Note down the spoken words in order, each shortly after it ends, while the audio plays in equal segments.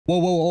Whoa,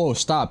 whoa, whoa,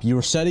 stop. You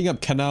were setting up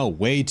canal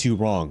way too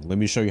wrong. Let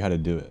me show you how to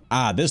do it.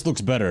 Ah, this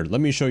looks better.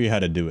 Let me show you how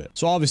to do it.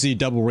 So obviously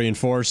double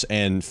reinforce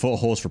and full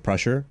holes for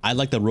pressure. I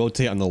like to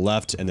rotate on the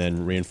left and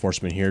then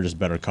reinforcement here, just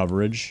better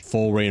coverage.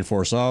 Full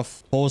reinforce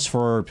off. Holes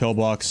for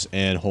pillbox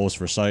and holes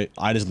for sight.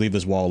 I just leave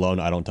this wall alone.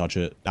 I don't touch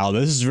it. Now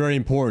this is very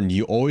important.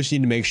 You always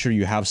need to make sure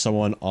you have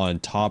someone on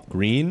top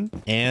green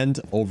and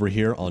over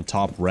here on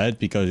top red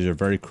because these are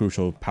very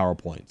crucial power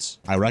points.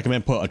 I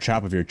recommend put a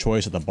trap of your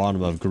choice at the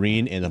bottom of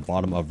green and the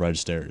bottom of red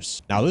stairs.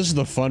 Now this is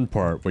the fun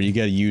part where you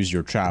get to use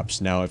your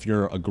traps. Now if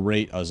you're a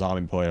great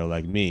Azami player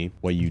like me,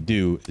 what you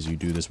do is you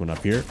do this one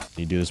up here,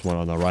 you do this one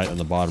on the right on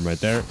the bottom right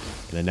there,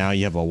 and then now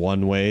you have a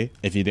one-way.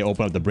 If they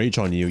open up the breach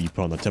on you, you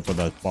put on the tip of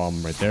the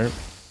bomb right there,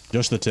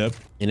 just the tip.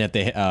 And if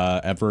they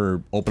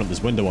ever open up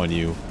this window on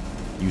you,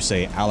 you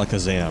say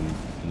alakazam,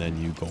 and then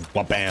you go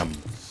wabam,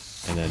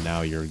 and then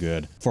now you're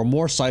good. For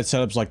more site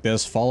setups like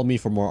this, follow me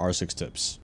for more R6 tips.